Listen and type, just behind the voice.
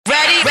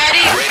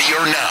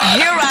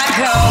not. Here I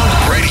come.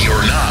 Ready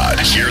or not,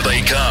 here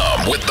they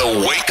come with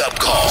the wake-up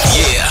call.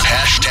 Yeah.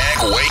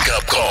 Hashtag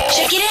wake-up call.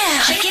 Check it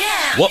out. Check it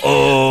out.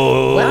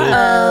 Whoa-oh.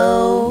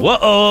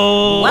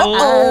 Whoa-oh.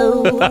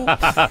 Whoa-oh.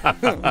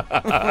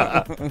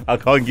 I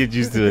can't get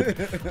used to it.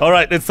 All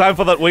right, it's time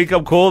for that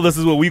wake-up call. This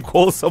is where we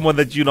call someone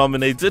that you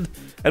nominated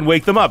and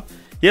wake them up.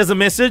 Here's a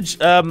message.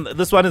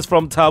 This one is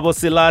from Thabo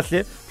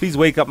Silahle. Please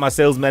wake up my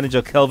sales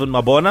manager, Kelvin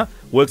Mabona.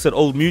 Works at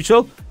Old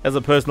Mutual as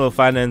a personal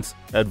finance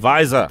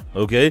advisor.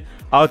 Okay.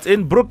 Out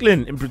in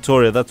Brooklyn, in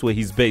Pretoria. That's where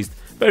he's based.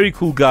 Very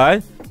cool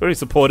guy. Very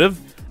supportive.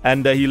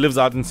 And he lives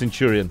out in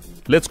Centurion.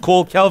 Let's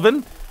call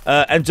Kelvin.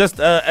 And just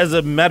as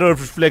a matter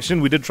of reflection,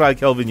 we did try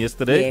Kelvin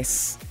yesterday.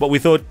 Yes. But we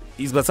thought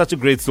he's got such a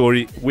great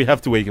story. We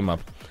have to wake him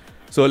up.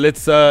 So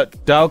let's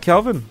dial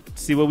Kelvin.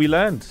 See where we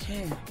land.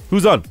 Okay.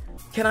 Who's on?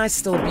 Can I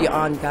still be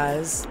on,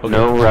 guys? Okay.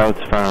 No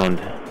routes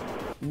found.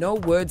 No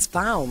words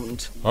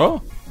found.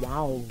 Oh,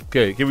 Wow.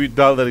 okay. Can we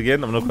dial that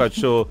again? I'm not quite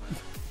sure,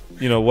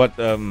 what,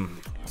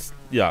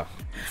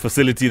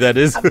 facility that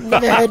is.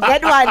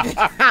 That one.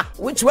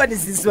 Which one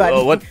is this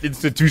one? What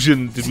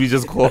institution did we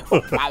just call? Come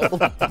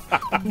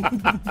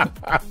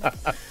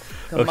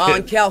Okay.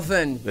 on,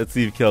 Kelvin. Let's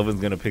see if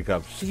Kelvin's going to pick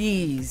up.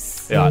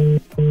 Please. Yeah.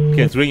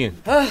 Okay, it's ringing.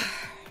 Come on.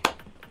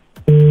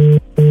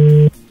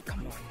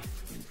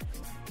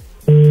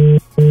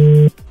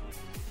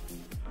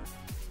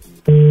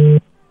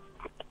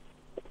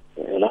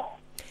 Hello?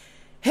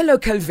 Hello,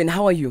 Kelvin.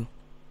 How are you?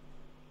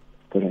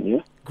 Good on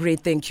you? Great,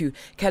 thank you.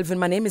 Kelvin,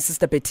 my name is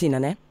Sister Bettina,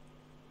 ne?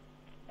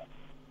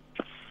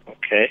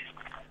 Okay.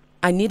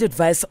 I need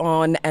advice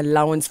on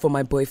allowance for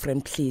my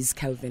boyfriend, please,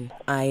 Kelvin.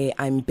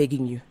 I'm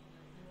begging you.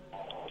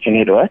 You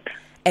need what?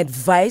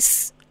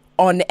 Advice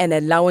on an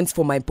allowance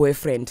for my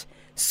boyfriend.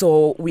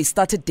 So we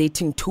started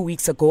dating 2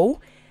 weeks ago.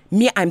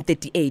 Me, I'm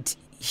 38.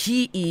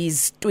 He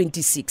is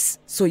 26.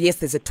 So yes,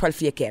 there's a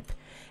 12-year gap.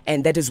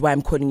 And that is why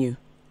I'm calling you.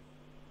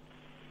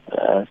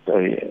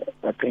 Sorry,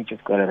 I think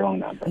you've got a wrong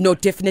number. No,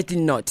 definitely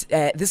not.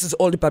 This is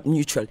all about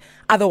mutual.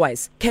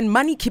 Otherwise, can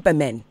money keep a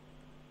man?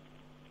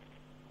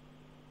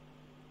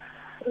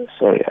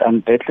 Sorry, I'm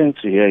battling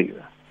to hear you.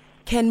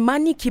 Can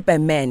money keep a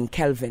man,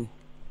 Kelvin?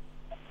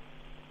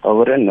 I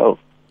wouldn't know.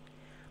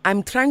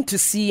 I'm trying to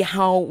see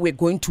how we're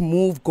going to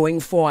move going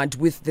forward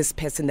with this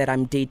person that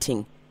I'm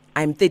dating.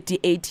 I'm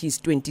 38, he's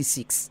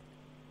 26.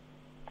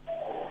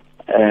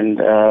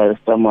 And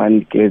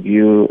someone gave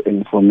you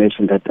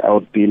information that I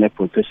would be in a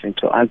position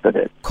to answer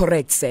that.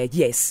 Correct, sir.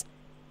 Yes.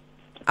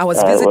 I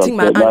was visiting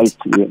my aunt.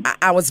 You.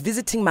 I was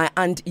visiting my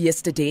aunt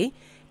yesterday,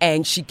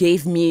 and she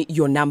gave me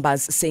your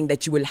numbers, saying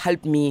that you will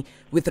help me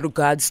with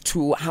regards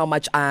to how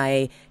much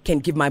I can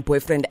give my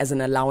boyfriend as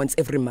an allowance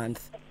every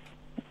month.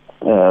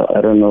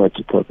 I don't know what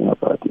you're talking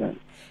about, man.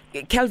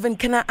 Kelvin,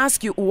 can I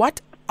ask you,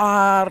 what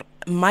are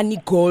money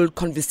goal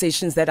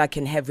conversations that I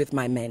can have with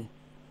my man?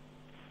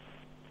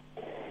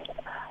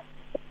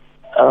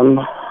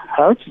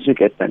 How did you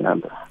get my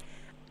number?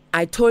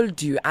 I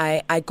told you,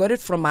 I got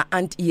it from my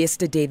aunt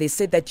yesterday. They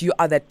said that you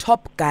are the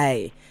top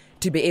guy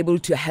to be able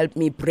to help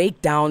me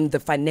break down the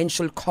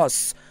financial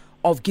costs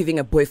of giving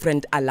a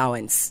boyfriend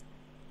allowance.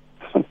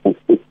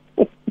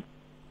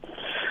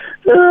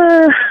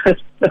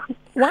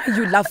 Why are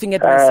you laughing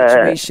at my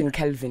situation,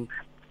 Kelvin?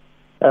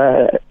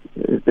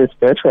 This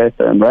Metro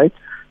FM, right?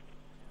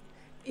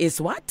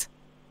 Is what?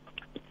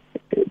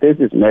 This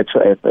is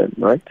Metro FM,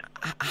 right?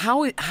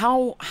 How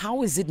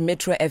is it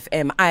Metro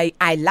FM?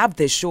 I love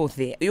the show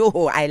there.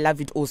 Oh, I love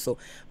it also.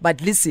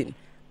 But listen,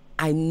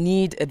 I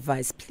need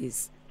advice,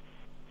 please.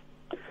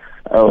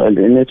 Oh, and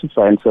you need to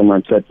find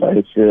someone to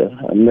advise you.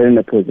 I'm not in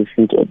a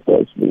position to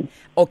advise you.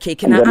 Okay,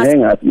 can I ask?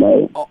 Hang up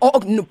now.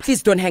 Oh, no,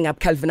 please don't hang up,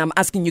 Calvin. I'm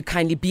asking you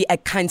kindly, be a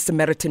kind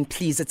Samaritan,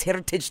 please. It's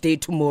Heritage Day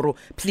tomorrow.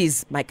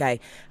 Please, my guy.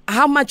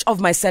 How much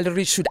of my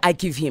salary should I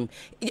give him?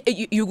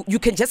 You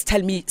can just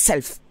tell me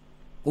self.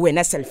 When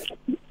I self.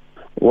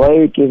 Why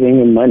are you giving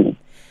him money?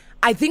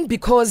 I think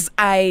because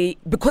I've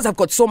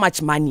got so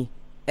much money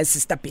as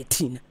Sister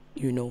Bettina,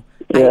 Yeah,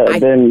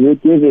 then you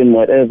give him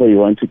whatever you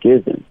want to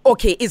give him.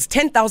 Okay, is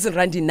 10,000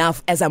 rand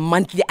enough as a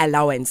monthly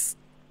allowance?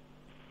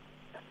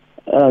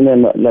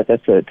 No, like I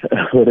said,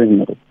 I wouldn't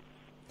know.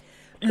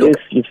 Look,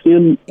 if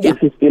you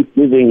feel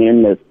giving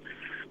him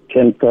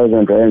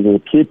 10,000 rand will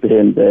keep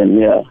him, then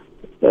yeah.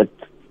 But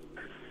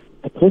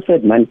the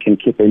profit man can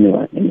keep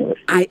anyone anyway.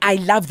 I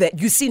love that.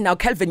 You see now,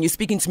 Calvin, you're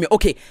speaking to me.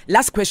 Okay,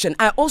 last question.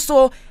 I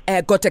also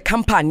got a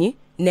company.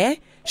 Ne?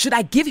 Should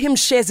I give him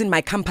shares in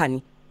my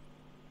company?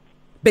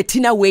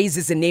 Bettina Ways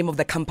is the name of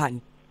the company.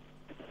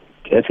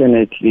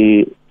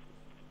 Definitely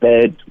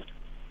bad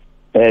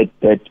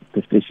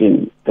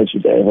decision that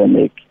you ever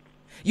make.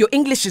 Your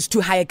English is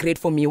too high a grade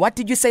for me. What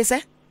did you say,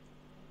 sir?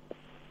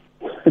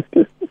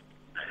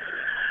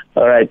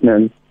 All right,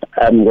 man.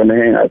 I'm going to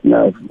hang up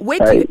now. Where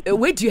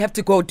do you have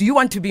to go? Do you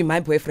want to be my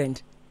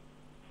boyfriend?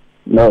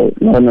 No.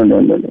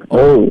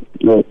 Oh,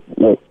 no.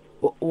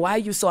 Why are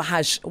you so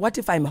harsh? What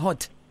if I'm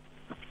hot?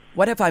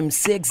 What if I'm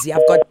sexy?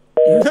 I've got...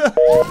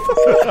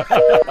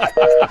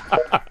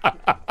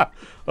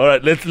 All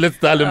right, let's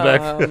dial him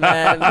back.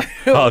 Man.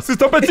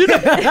 Sister Bettina.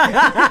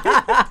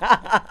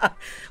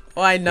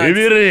 Why not?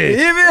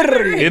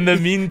 Ibiri. In the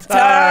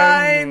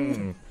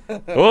meantime.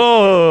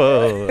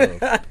 Oh.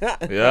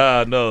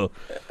 Yeah, no.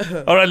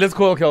 All right, let's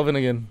call Kelvin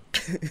again.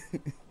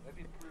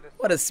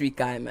 What a sweet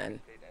guy, man.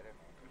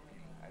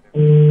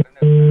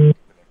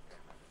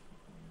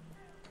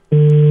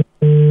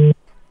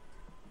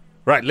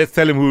 Right, let's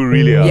tell him who we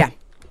really are. Yeah.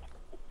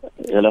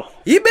 Hello.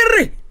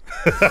 Ibiri.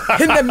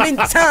 In the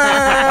meantime.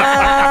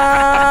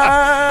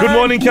 Good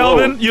morning,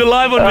 Kelvin. You're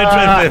live on Metro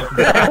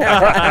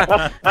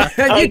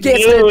FM. You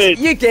guessed knew it. it.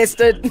 You guessed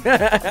it.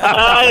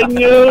 I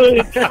knew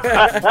it.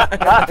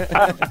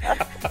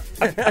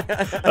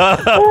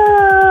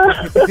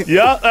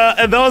 Yeah,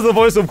 and that was the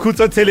voice of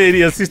Kutsa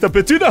Teledi, Sister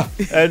Petuna.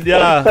 And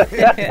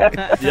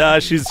yeah,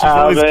 she's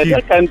always Man, keen.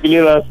 I can't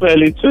believe I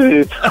fell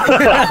into it.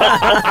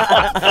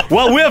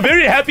 Well, we are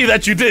very happy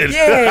that you did.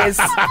 Yes.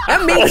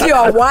 That means you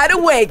are wide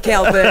awake,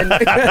 Kelvin.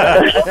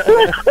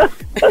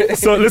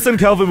 So listen,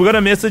 Kelvin, we got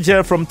a message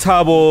here from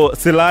Thabo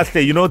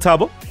Silahle. You know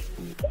Thabo?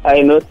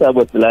 I know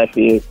about life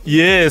is.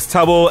 Yes,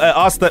 Thabo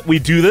asked that we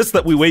do this,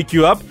 that we wake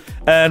you up.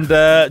 And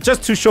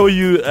just to show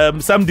you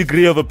some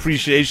degree of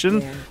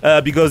appreciation,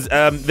 because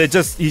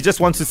he just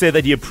wants to say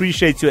that he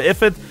appreciates your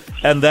effort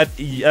and that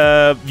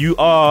you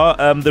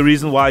are the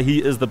reason why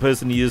he is the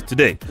person he is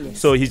today. Yes.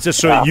 So he's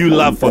just showing you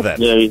love for that.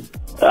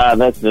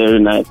 That's very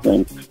nice,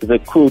 man. He's a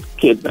cool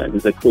kid, man.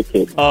 He's a cool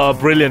kid. Oh,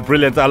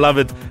 brilliant. I love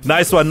it.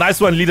 Nice one,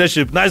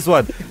 leadership. Nice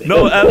one.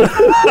 No, I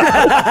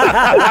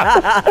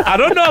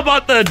don't know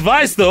about the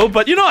advice though,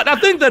 but you know what? I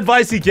think the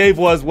advice he gave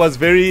was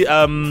very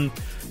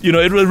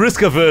it was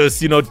risk averse.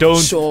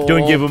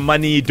 Don't give him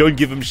money, don't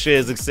give him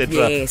shares,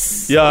 etc.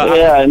 Yes.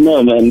 Yeah, I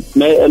know, man.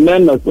 A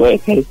man must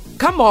work.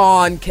 Come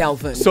on,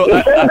 Kelvin. So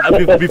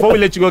before we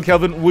let you go,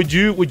 Kelvin, would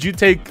you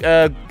take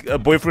a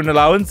boyfriend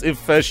allowance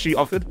if she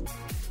offered?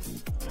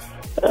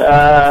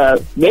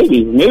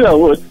 Maybe I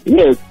would.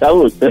 Yes, I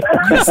would.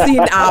 You've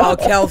seen our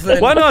Kelvin.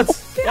 Why not?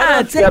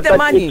 Yeah, take the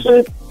money.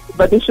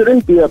 But it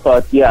shouldn't be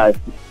about,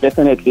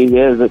 definitely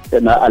here's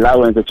an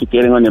allowance that you're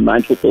getting on a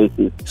monthly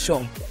basis.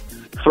 Sure.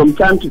 From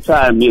time to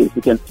time, yes,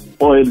 you can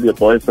spoil your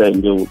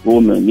boyfriend, your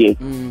woman, yes.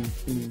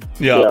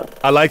 Yeah,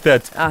 I like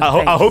that.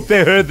 I hope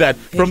they heard that.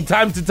 From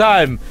time to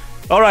time.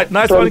 All right,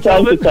 nice one,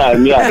 Kelvin. From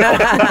time to time,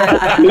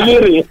 yeah.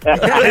 Really.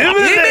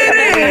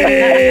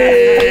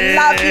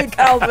 Love you,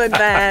 Kelvin,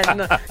 man.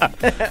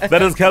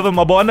 That is Kelvin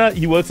Mabona.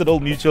 He works at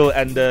Old Mutual,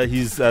 and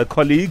his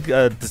colleague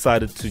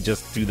decided to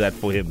just do that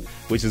for him,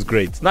 which is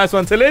great. Nice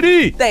one,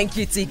 Teledi. Thank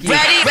you, Tiki.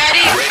 Ready?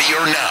 Ready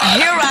or not.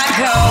 Here I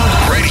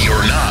come. Ready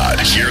or not.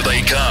 Here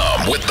they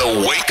come with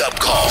the wake up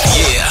call.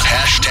 Yeah.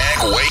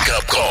 Hashtag wake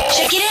up call.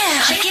 Check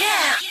it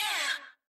out.